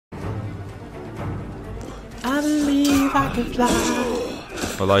I believe I can fly.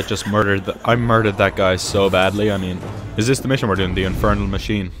 Well, I murdered that guy so badly. I mean, is this the mission we're doing? The Infernal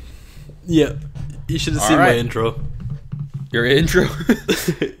Machine. Yeah, you should have seen my intro. Your intro?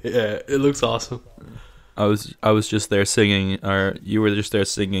 Yeah, it looks awesome. I was just there singing, or you were just there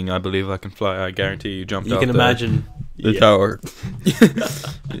singing. I believe I can fly. I guarantee you jumped. You off can imagine the tower.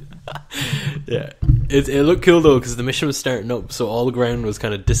 Yeah, it looked cool though because the mission was starting up, so all the ground was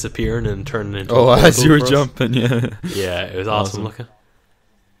kind of disappearing and turning into. Oh, as you were jumping, yeah. Yeah, it was awesome looking.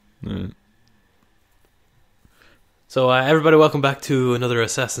 Yeah. So everybody, welcome back to another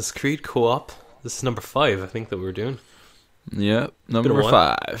Assassin's Creed co-op. This is number 5, I think, that we're doing. Yeah, number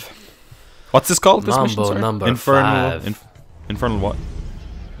 5. What's this called? This mission, sorry? Number Infernal 5. Infernal what?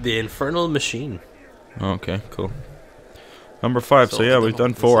 The Infernal Machine. Okay, cool. Number 5. So yeah, we've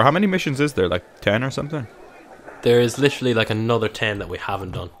done 4. How many missions is there? Like 10 or something? There is literally like another 10 that we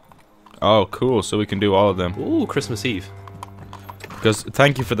haven't done. Oh, cool. So we can do all of them. Ooh, Christmas Eve. Because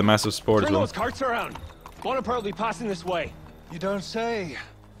thank you for the massive support as well. Bring those carts around. Bonaparte will be passing this way. You don't say.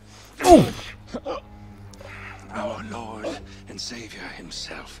 Oh! Our Lord and Savior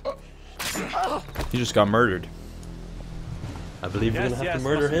himself. He just got murdered. I believe we're gonna have to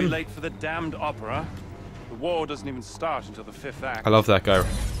murder him. Be late for the damned opera. The war doesn't even start until the 5th act. I love that guy.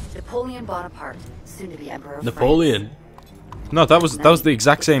 Napoleon Bonaparte, soon to be Emperor of Napoleon. France. No, that was the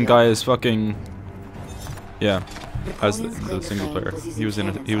exact same guy as fucking. Yeah, as the single player. He was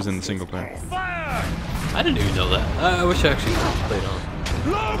in the single player. Fire! I didn't even know that. I wish I actually played on.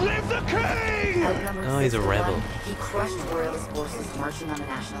 Long live the king! Outnumbered Oh, he's a 6 to rebel. 1, he crushed royalist forces marching on the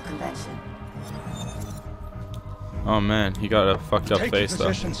National Convention. Oh man, he got a fucked up face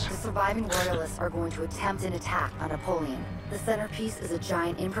though. The surviving royalists are going to attempt an attack on Napoleon. The centerpiece is a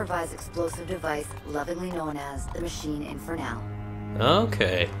giant improvised explosive device lovingly known as the Machine Infernal.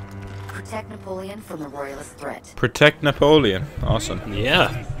 Okay. Protect Napoleon from the royalist threat. Protect Napoleon. Awesome.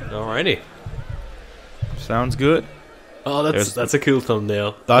 Yeah. Alrighty. Sounds good. Oh, that's a cool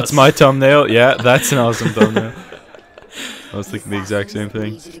thumbnail. That's my thumbnail. Yeah, that's an awesome thumbnail. I was thinking the exact same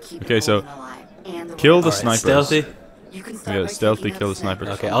thing. Okay, so kill the snipers. Stealthy. Yeah, stealthy. Kill the snipers.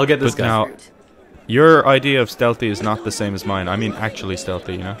 Okay, I'll get this But guy. now, your idea of stealthy is not the same as mine. I mean, actually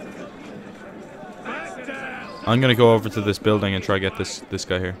stealthy. You know. I'm gonna go over to this building and try to get this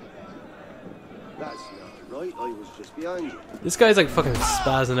guy here. This guy's like fucking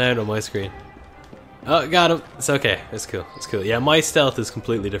spazzing out on my screen. Oh, got him. It's okay. It's cool. It's cool. Yeah, my stealth is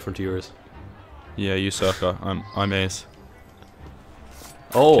completely different to yours. Yeah, you suck. I'm ace.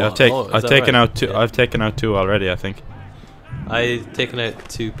 Oh, Yeah, I've taken right? out 2. Yeah. I've taken out 2 already. I think. I've taken out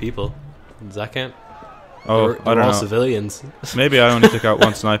 2 people. Does that count? Oh, They're I don't all know. civilians. Maybe I only took out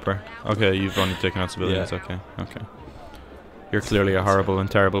 1 sniper. Okay, you've only taken out civilians. Yeah. Okay, okay. You're clearly a horrible and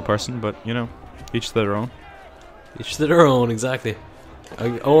terrible person, but you know, each to their own. Each to their own, exactly.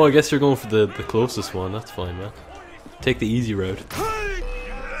 I guess you're going for the closest one. That's fine, man. Take the easy road.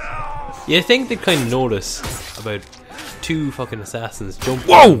 Yeah, I think they kind of notice about 2 fucking assassins jump.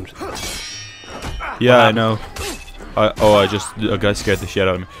 Whoa! Yeah, I know. A guy scared the shit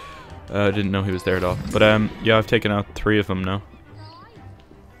out of me. I didn't know he was there at all. But yeah, I've taken out 3 of them now.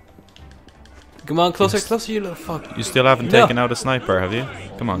 Come on, closer, you little fuck. You still haven't taken out a sniper, have you?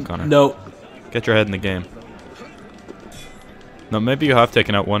 Come on, Connor. No. Get your head in the game. No, maybe you have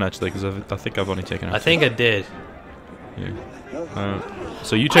taken out 1 actually, because I think I've only taken out 2. I think I did. Yeah.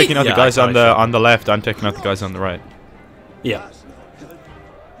 So you taking out the guys on the left? I'm taking out the guys on the right. Yeah.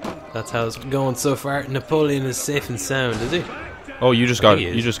 That's how it's going so far. Napoleon is safe and sound, is he? Oh, you just got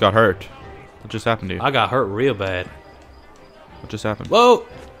hurt. What just happened to you? I got hurt real bad. What just happened? Whoa!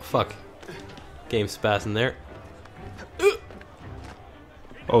 Fuck. Game spazzing there.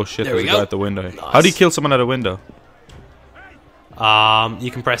 Oh shit! There There's we a go. guy at the window. Nice. How do you kill someone at a window?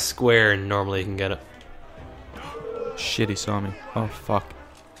 You can press square and normally you can get it. Shit, he saw me. Oh fuck.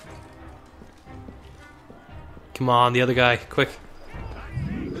 Come on, the other guy, quick.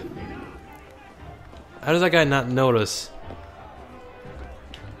 How does that guy not notice?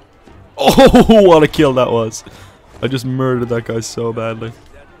 Oh, what a kill that was! I just murdered that guy so badly.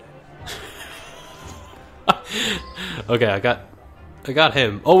 Okay, I got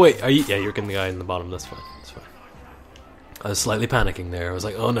him. Oh wait, yeah, you're getting the guy in the bottom. That's fine. That's fine. I was slightly panicking there. I was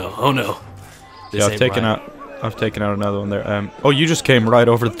like, oh no, oh no. This Yeah, ain't right. I've taken out another one there. Oh, you just came right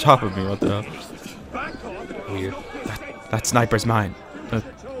over the top of me. What the hell? Weird. That sniper's mine.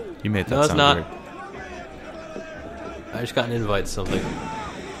 You made that No, it's sound not. weird. I just got an invite to something.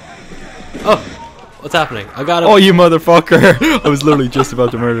 Oh, what's happening? I got him. Oh, you motherfucker! I was literally just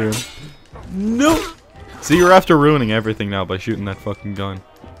about to murder him. No. See, you're after ruining everything now by shooting that fucking gun.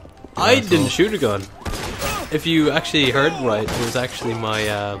 I didn't shoot a gun. if you actually heard right, it was actually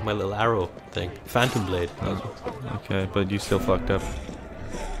my my little arrow thing, Phantom Blade. Okay, but you still fucked up.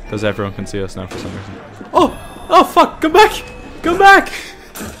 Because everyone can see us now for some reason. Oh fuck! Come back! Come back!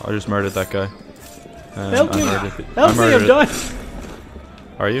 I just murdered that guy. Help me! I murdered I'm dying.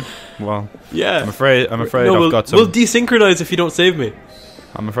 Are you? Well, Yeah. I'm afraid No, I've got some. we'll desynchronize if you don't save me.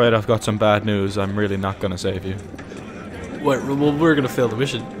 I'm afraid I've got some bad news. I'm really not gonna save you. What? Well, we're gonna fail the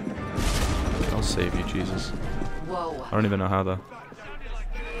mission. I'll save you, Jesus. Whoa. I don't even know how though.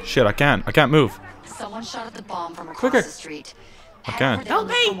 Shit, I can't move. Someone shot at the bomb from across Quicker. the street. I can't. Help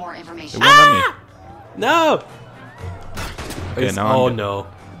me! For more It information. won't let me. No. Okay, now oh I'm good. no.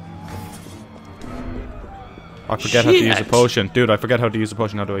 I forget how to use a Shit. potion. Dude, I forget how to use a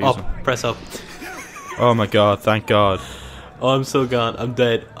potion. How do I use them? Press up. Oh my god, thank god. Oh, I'm so gone. I'm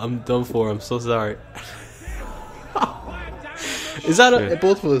dead. I'm done for. I'm so sorry. Is that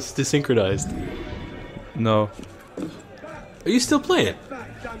both of us desynchronized? No. Are you still playing?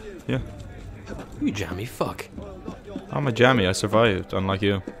 Yeah. You jammy fuck. I'm a jammy. I survived, unlike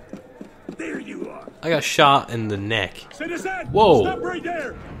you. I got shot in the neck. Citizen, Whoa. stop right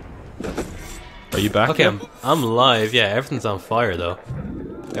there. Are you back? Okay, yet? I'm live. Yeah, everything's on fire though.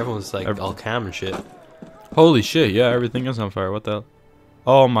 Everyone's like all calm and shit. Holy shit, yeah, everything is on fire. What the hell?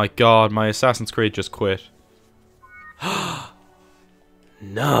 Oh my god, my Assassin's Creed just quit.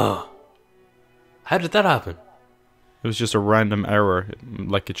 No. How did that happen? It was just a random error.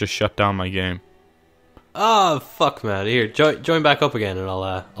 Like, it just shut down my game. Oh fuck, man. Here, join back up again, and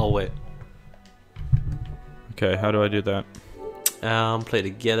I'll wait. Okay, how do I do that? Play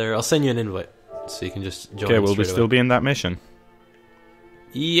together. I'll send you an invite, so you can just join. Okay, will we straight still away. be in that mission?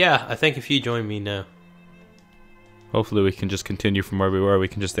 Yeah, I think if you join me now. Hopefully we can just continue from where we were. We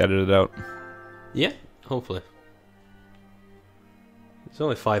can just edit it out. Yeah, hopefully. It's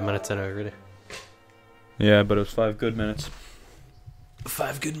only 5 minutes anyway, really. Yeah, but it was 5 good minutes.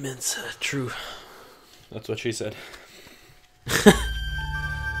 5 good minutes, true. That's what she said. This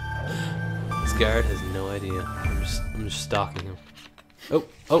guard has no idea. I'm just stalking him.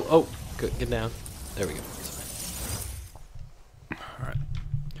 Oh! Get down. There we go.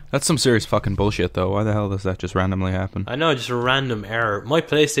 That's some serious fucking bullshit, though. Why the hell does that just randomly happen? I know, just a random error. My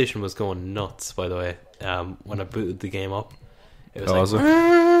PlayStation was going nuts, by the way. When I booted the game up, it was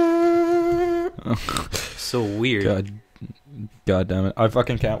so weird. God damn it! I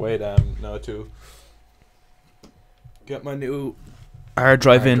fucking can't wait. Now to get my new hard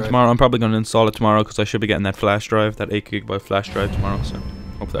drive in tomorrow. I'm probably going to install it tomorrow because I should be getting that flash drive, that 8GB flash drive tomorrow. So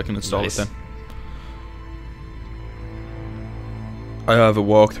hopefully I can install it then. I have a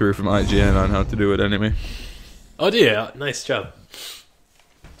walkthrough from IGN on how to do it anyway. Oh dear, nice job.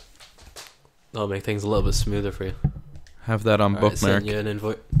 That'll make things a little bit smoother for you. Have that on bookmark. Send you an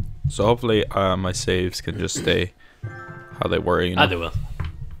invite. So hopefully my saves can just stay how they were, you know. I do well.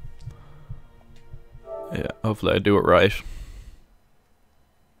 Yeah, hopefully I do it right.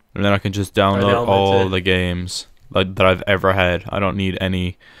 And then I can just download all the games like that I've ever had. I don't need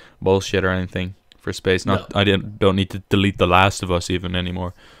any bullshit or anything for space. I don't need to delete The Last of Us even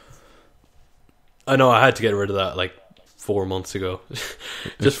anymore. I know, I had to get rid of that like 4 months ago.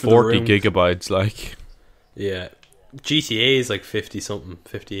 Just 40 gigabytes, like. Yeah. GTA is like 50 something,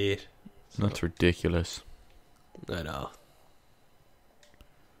 58. So. That's ridiculous. I know.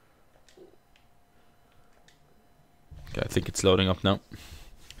 Okay, I think it's loading up now.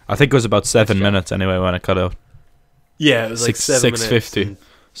 I think it was about 7 minutes anyway when I cut out. Yeah, it was like 7 minutes. 650.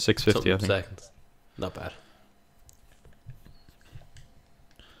 650, I think. Seconds. Not bad.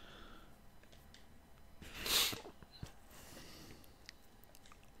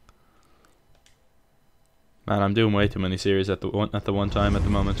 Man, I'm doing way too many series at the one time at the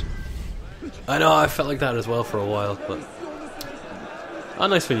moment. I know, I felt like that as well for a while, but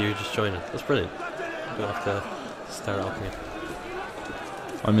nice when you just joining. That's brilliant. You don't have to start off again.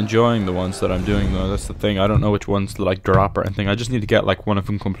 I'm enjoying the ones that I'm doing though. That's the thing. I don't know which ones to like drop or anything. I just need to get like one of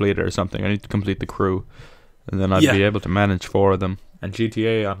them completed or something. I need to complete the crew, and then I'd be able to manage 4 of them. And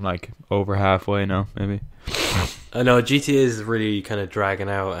GTA, I'm like over halfway now, maybe. I know GTA is really kind of dragging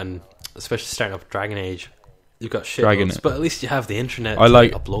out, and especially starting up Dragon Age. You've got shit loads, but at least you have the internet to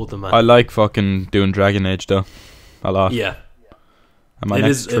upload them. I like fucking doing Dragon Age though, a lot. Yeah, and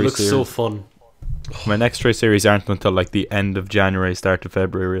it looks so fun. My next 3 series aren't until like the end of January, start of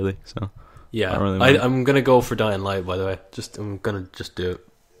February, really. So yeah, I'm gonna go for Dying Light, by the way. I'm gonna just do it.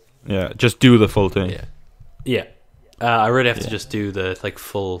 Yeah, just do the full thing. Yeah. I really have to just do the like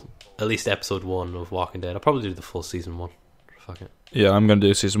full, at least episode 1 of Walking Dead. I'll probably do the full season 1. Fuck it. Yeah, I'm gonna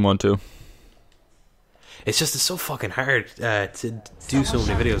do season 1 too. It's just it's so fucking hard to do so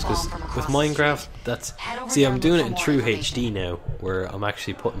many videos because with Minecraft, see, I'm doing it in true HD now, where I'm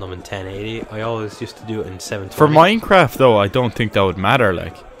actually putting them in 1080. I always used to do it in 720. For Minecraft, though, I don't think that would matter.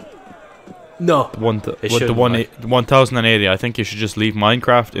 Like, no, with the 1080, I think you should just leave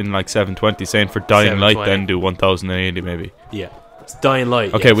Minecraft in like 720. Saying for Dying Light, then do 1080 maybe. Yeah, it's Dying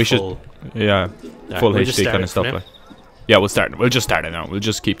Light. Okay, yeah, we full. should. Yeah, full we'll HD kind of stuff. Like. Yeah, we'll start. We'll just start it now. We'll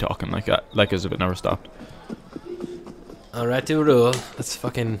just keep talking like that, like as if it never stopped. Alright, dude. Let's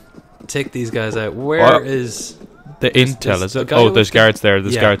fucking take these guys out. Where is the intel? Is it? guy Oh, there's guards there.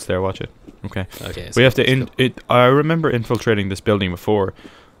 There's Yeah. guards there. Watch it. Okay. Okay. We have to I remember infiltrating this building before,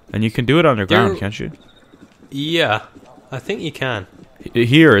 and you can do it underground, There- can't you? Yeah, I think you can.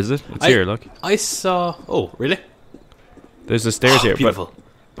 Here is it? It's here. Look. I saw. Oh, really? There's the stairs here, Beautiful.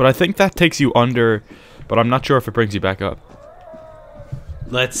 but I think that takes you under. But I'm not sure if it brings you back up.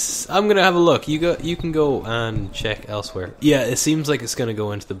 I'm gonna have a look. You can go and check elsewhere. Yeah, it seems like it's gonna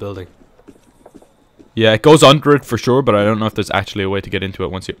go into the building. Yeah, it goes under it for sure, but I don't know if there's actually a way to get into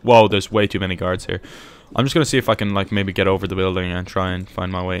it once you. Whoa, there's way too many guards here. I'm just gonna see if I can like maybe get over the building and try and find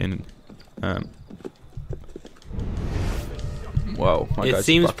my way in. Whoa, my It guy's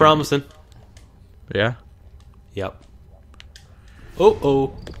seems fucking- promising. Yeah, Yep.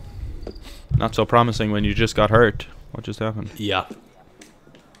 Oh. not so promising when you just got hurt. What just happened? Yeah.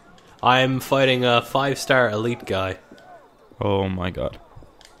 I'm fighting a 5-star elite guy. Oh my god.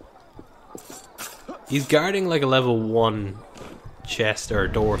 He's guarding like a level 1 chest or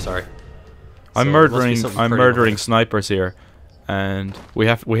door. Sorry. I'm So it must be murdering. something I'm pretty murdering hard. snipers here, and we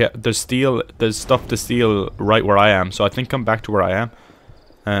have. There's stuff to steal right where I am. So I think come back to where I am,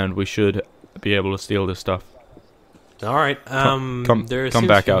 and we should be able to steal this stuff. All right. come there come seems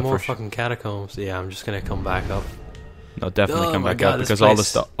back to be out more first. fucking catacombs. Yeah, I'm just gonna come back up. No, definitely Oh come my back God, out this because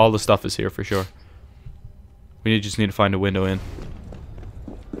place- all the stuff is here for sure. We just need to find a window in.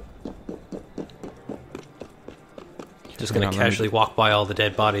 Just gonna Hang on, let me casually walk by all the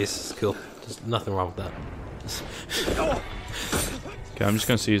dead bodies. It's cool. There's nothing wrong with that. Okay, I'm just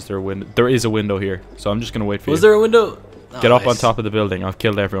gonna see is there a window. There is a window here, so I'm just gonna wait for Was you. there a window? Get Oh, up on nice. top of the building. I've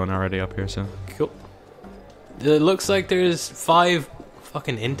killed everyone already up here, so. Cool. It looks like there's 5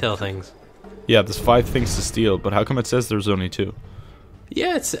 fucking intel things. Yeah, there's 5 things to steal, but how come it says there's only 2?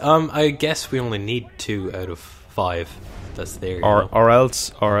 Yeah, it's I guess we only need 2 out of 5. That's there. you know. Or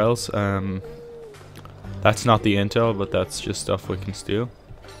else, that's not the intel, but that's just stuff we can steal.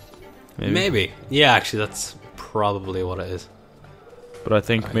 Maybe. Yeah, actually, that's probably what it is. But I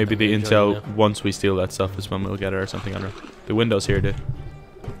think Alright, maybe I'm the gonna join intel, once we steal that stuff, is when we'll get it or something. I don't know. The window's here, dude.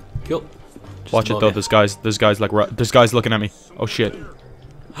 Cool. Just Watch it above though. you. There's guys looking at me. Oh shit.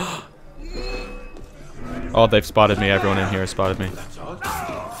 Oh, they've spotted me. Everyone in here has spotted me.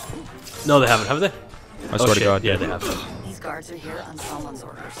 No, they haven't, have they? I swear to shit. God. Yeah, they have. These guards are here on someone's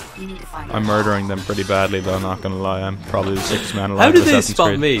orders. You need to find I'm out. murdering them pretty badly, though. I'm not gonna lie. I'm probably the 6th man alive. How in did they Assassin's spot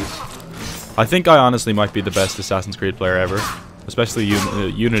Creed. me? I think I honestly might be the best Assassin's Creed player ever, especially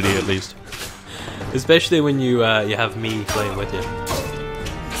Unity at least. Especially when you have me playing with you.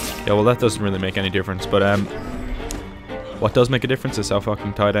 Yeah, well, that doesn't really make any difference. But what does make a difference is how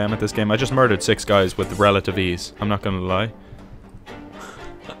fucking tight I am at this game. I just murdered 6 guys with relative ease. I'm not gonna lie.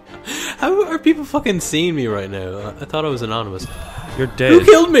 How are people fucking seeing me right now? I thought I was anonymous. You're dead. Who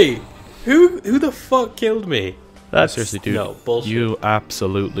killed me? Who the fuck killed me? That's Seriously, dude. No bullshit. You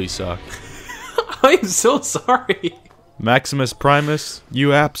absolutely suck. I'm so sorry. Maximus Primus,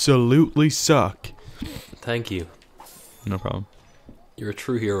 you absolutely suck. Thank you. No problem. You're a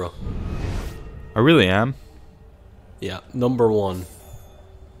true hero. I really am. Yeah, number 1.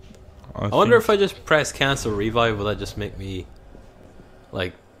 I wonder if I just press cancel revive, will that just make me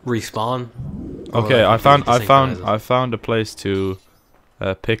like respawn? Or Okay, will I that found synchronize I found a place to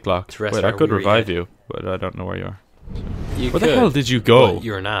pick lock. To Wait, I restart could where you're revive at. you, but I don't know where you are. You Where the could, hell did you go? but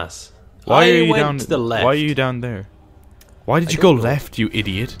you're an ass. Why I are you went down to the left. Why are you down there? Why did I you go don't know. left, you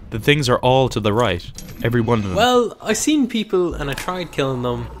idiot? The things are all to the right. Every one of them. Well, I seen people and I tried killing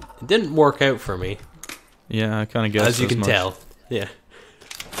them. It didn't work out for me, yeah, I kind of guess. as you can tell. Yeah.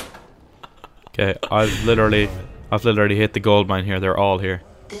 Okay, I've literally hit the gold mine here. They're all here.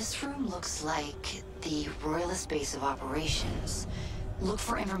 This room looks like the Royalist base of operations. Look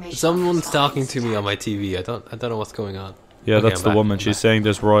for information. Someone's talking to me on my TV. I don't know what's going on. Yeah, Okay, that's I'm the back, woman. I'm She's back. saying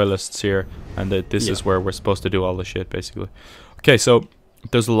there's royalists here, and that this is where we're supposed to do all the shit, basically. Okay, so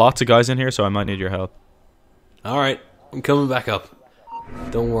there's lots of guys in here, so I might need your help. All right, I'm coming back up.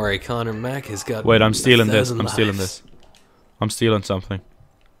 Don't worry, Connor Mack has got. Wait, I'm stealing this. 1,000 I'm stealing lives. this. I'm stealing something.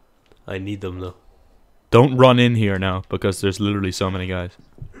 I need them though. Don't run in here now, because there's literally so many guys.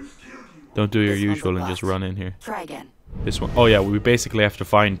 Don't do your This one's a usual and just bust. run in here. Try again. This one. Oh yeah, we basically have to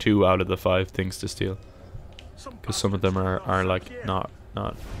find 2 out of the 5 things to steal. Because some of them are like not.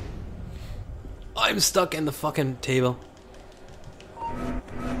 I'm stuck in the fucking table.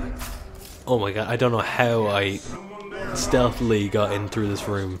 Oh my god, I don't know how I stealthily got in through this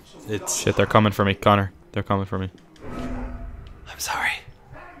room. It's... Shit, they're coming for me, Connor. They're coming for me. I'm sorry,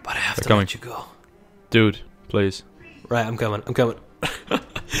 but I have They're to coming. let you go. Dude, please. Right, I'm coming.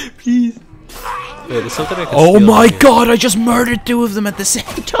 Please. Wait, there's something I can Oh steal my from you. god, I just murdered 2 of them at the same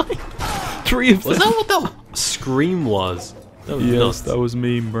time. 3 of them. Was that what that scream was? That was Yes, nuts. that was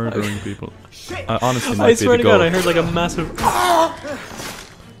me murdering people. I honestly might I be swear the to god, goal. I heard like a massive...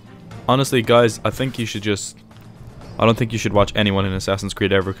 Honestly, guys, I think you should just... I don't think you should watch anyone in Assassin's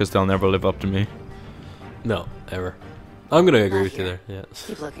Creed ever because they'll never live up to me. No, ever. I'm gonna agree with you there, yeah.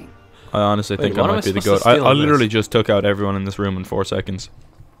 Keep looking. I honestly Wait, think I what am might I be the supposed goat. to steal I on literally this? just took out everyone in this room in 4 seconds.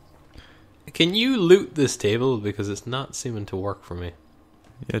 Can you loot this table? Because it's not seeming to work for me.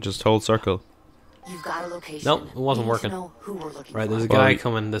 Yeah, just hold circle. You've got a location. Nope, it wasn't We need to working. know who we're looking Right, for. there's a Well, guy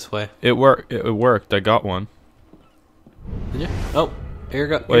coming this way. It worked. It worked. I got one. Did you? Oh,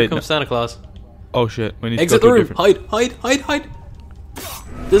 here Wait, comes Santa Claus. Oh shit, we need Exit to the go to a room! different... Hide!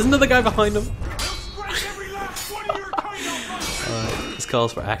 There's another guy behind him. This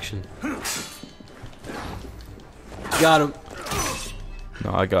calls for action. Got him.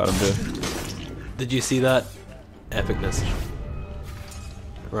 No, I got him, dude. Did you see that? Epicness.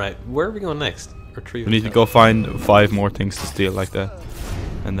 Right, where are we going next? Retrieve. We need to go find 5 more things to steal like that.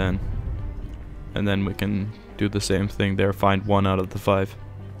 And then we can do the same thing there, find 1 out of the 5.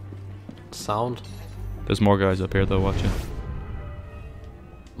 Sound. There's more guys up here though watching.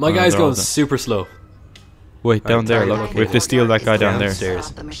 My Oh, guy's they're all going done. super slow. Wait, down there, target look. We have to steal that guy down there. Downstairs.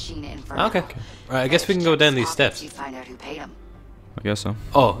 Stop the machine in for Okay. now. Right, I guess we can go down these After steps. you find out who paid him. I guess so.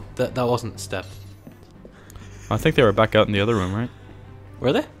 Oh, that wasn't step. I think they were back out in the other room, right?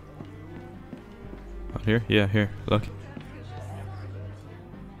 Were they? Out here? Yeah, here. Look.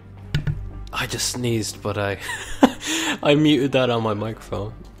 I just sneezed, but I I muted that on my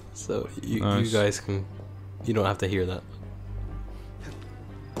microphone, so you Nice. guys can, you don't have to hear that.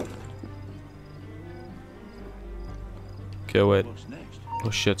 Okay, wait. Oh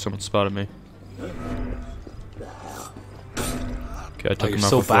shit, someone spotted me. Okay, I Oh, took you're him out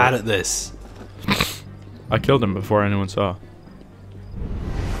so before. bad at this. I killed him before anyone saw.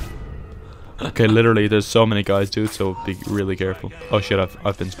 Okay, literally, there's so many guys, dude, so be really careful. Oh shit,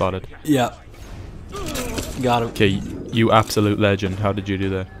 I've been spotted. Yeah. Got him. Okay, you absolute legend. How did you do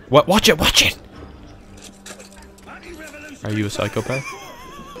that? What? Watch it! Watch it! Are you a psychopath?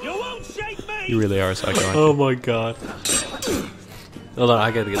 You really are a psycho. aren't you? Oh my god. Hold on,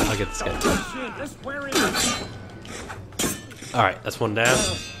 I get this guy. Alright, that's one down.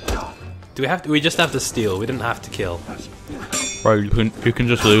 Do we have to, we just have to steal, we didn't have to kill. Right, you can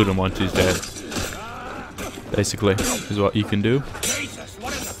just loot him once he's dead. Basically, is what you can do.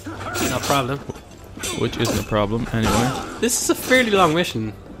 No problem. Which isn't a problem, anyway. This is a fairly long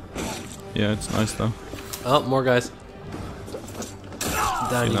mission. Yeah, it's nice though. Oh, more guys.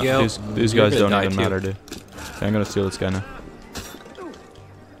 Down you No, go. these You're guys gonna don't die even too. matter, dude. Okay, I'm gonna steal this guy now.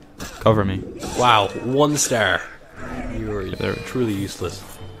 Cover me. Wow, 1 star. You are they're- truly useless.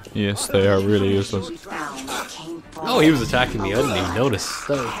 Yes, they are really useless. We found came from Oh, he was attacking me. I didn't even notice.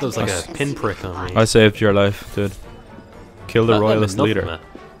 That was like a pinprick on me. I saved your life, dude. Kill the That meant royalist nothing, leader. man.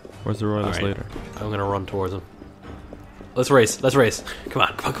 Where's the royalist Alright. leader? I'm gonna run towards him. Let's race. Come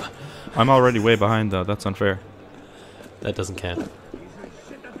on. I'm already way behind though, that's unfair. That doesn't count.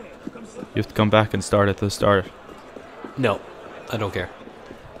 You have to come back and start at the start. No, I don't care.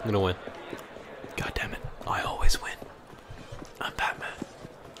 I'm gonna win. God damn it. I always win. I'm Batman.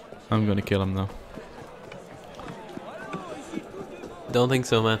 I'm gonna kill him though. Don't think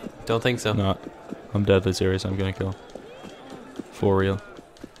so, man. Don't think so. No, I'm deadly serious, I'm gonna kill him. For real.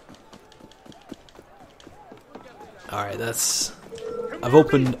 Alright, that's... I've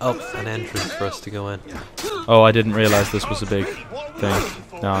opened up an entrance for us to go in. Oh, I didn't realize this was a big thing.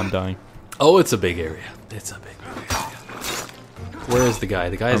 Now I'm dying. Oh, it's a big area. It's a big area. Where is the guy?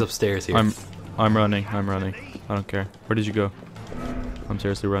 The guy's upstairs here. I'm running. I don't care. Where did you go? I'm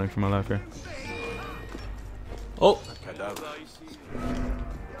seriously running for my life here. Oh!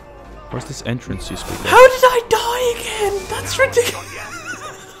 Where's this entrance you speak of? How did I die again? That's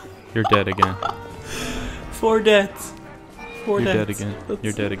ridiculous. You're dead again. 4 deaths. 4 You're deaths. dead again. That's-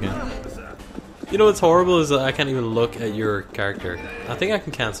 You're dead again. You know what's horrible is that I can't even look at your character. I think I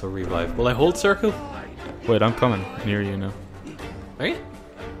can cancel revive. Will I hold circle? Wait, I'm coming near you now. Are you?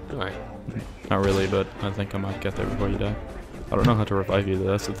 Alright. Not really, but I think I might get there before you die. I don't know how to revive you,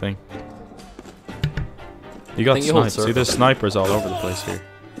 though, that's the thing. You got think you hold sniped. See, circle. there's snipers all over the place here.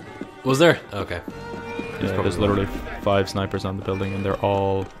 Was there? Okay. Yeah, there's literally 5 snipers on the building, and they're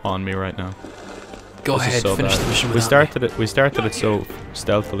all on me right now. Go This is ahead, so finish bad. the mission. We without me. started it so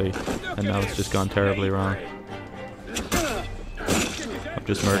stealthily, and now it's just gone terribly wrong. I've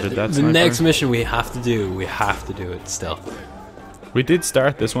just murdered that The sniper. next mission we have to do it stealth. We did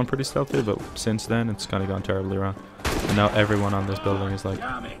start this one pretty stealthy, but since then it's kind of gone terribly wrong. And now everyone on this building is like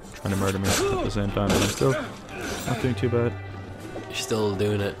trying to murder me at the same time, but I'm still not doing too bad. You're still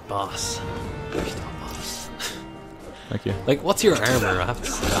doing it, boss. You're still a boss. Thank you. Like, what's your armor? I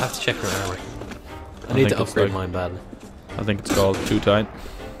have to check your armor. I need think to it's upgrade like- mine badly. I think it's called Too Tight.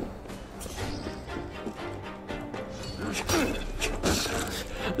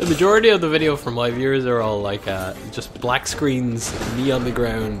 The majority of the video from my viewers are all like just black screens, me on the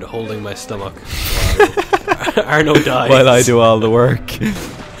ground holding my stomach while Arno dies. While I do all the work.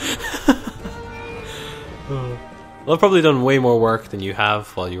 Well, I've probably done way more work than you have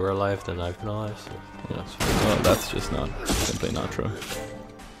while you were alive than I've been alive. So, yeah. Well, that's just simply not true.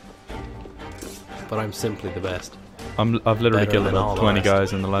 But I'm simply the best. I've literally Better killed than all about the 20 rest.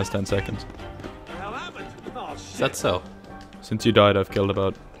 guys in the last 10 seconds. Is that so? Since you died, I've killed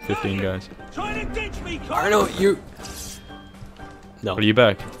about 15 guys. Arno, you... No. Are you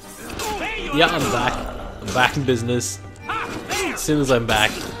back? Yeah, I'm back. I'm back in business. As soon as I'm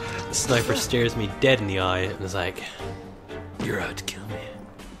back, the sniper stares me dead in the eye and is like, "You're out to kill me."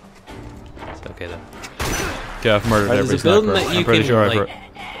 It's okay then. Yeah, I've murdered Right, every there's a building sniper. that you I'm pretty can, sure like-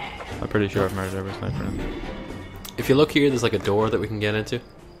 I'm pretty sure I've murdered every sniper now. If you look here, there's like a door that we can get into.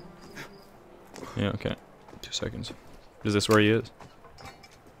 Yeah, okay. 2 seconds. Is this where he is?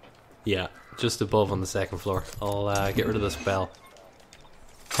 Yeah, just above on the second floor. I'll get rid of this bell.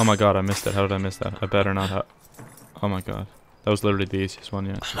 Oh my god, I missed it. How did I miss that? I better not have... Oh my god. That was literally the easiest one,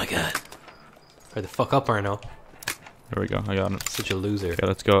 yeah. Oh my god. Hurry the fuck up, Arno. There we go, I got him. Such a loser. Okay,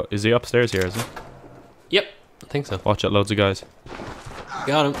 let's go. Is he upstairs here, is he? Yep, I think so. Watch out, loads of guys.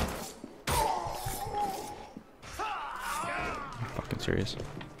 Got him. Fucking serious.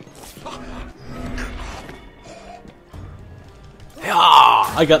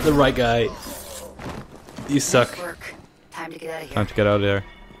 Ah, I got the right guy. You suck. Nice work. Time to get out of here. Time to get out of there.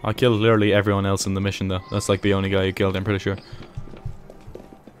 I killed literally everyone else in the mission, though. That's like the only guy you killed, I'm pretty sure.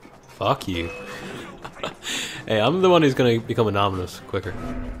 Fuck you. Hey, I'm the one who's gonna become anonymous quicker.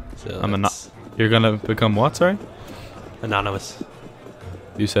 So that's You're gonna become what, sorry? anonymous.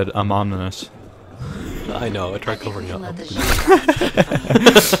 You said anonymous. I know, I tried You covering it can up. let this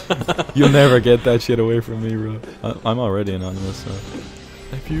shit pass. You'll never get that shit away from me, bro. I'm already anonymous, so...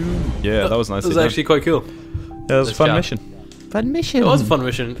 Yeah, that was nice. This was actually quite cool. Yeah, that was a nice fun job. mission. Fun mission. It was a fun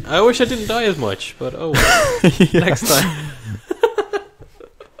mission. I wish I didn't die as much, but oh well. Next time.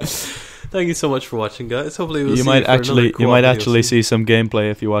 Thank you so much for watching, guys. Hopefully we'll You see might you for another actually, co-op video soon. see some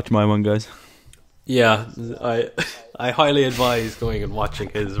gameplay if you watch my one, guys. Yeah, I highly advise going and watching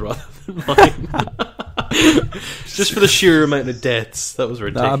his rather than mine. Just for the sheer amount of deaths, that was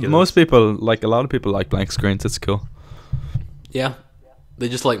ridiculous. Most people, like a lot of people, like blank screens. It's cool. Yeah, they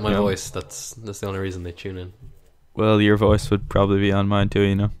just like my Yeah. voice. That's the only reason they tune in. Well, your voice would probably be on mine too.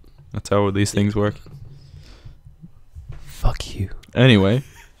 You know, that's how these things work. Fuck you. Anyway,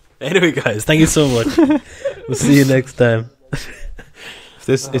 Anyway, guys, thank you so much. We'll see you next time.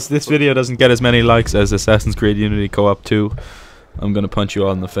 if this video doesn't get as many likes as Assassin's Creed Unity Co-op 2, I'm gonna punch you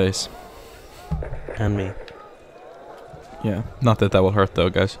all in the face. And me. Yeah, not that will hurt though,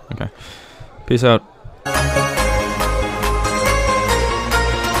 guys. Okay, peace out.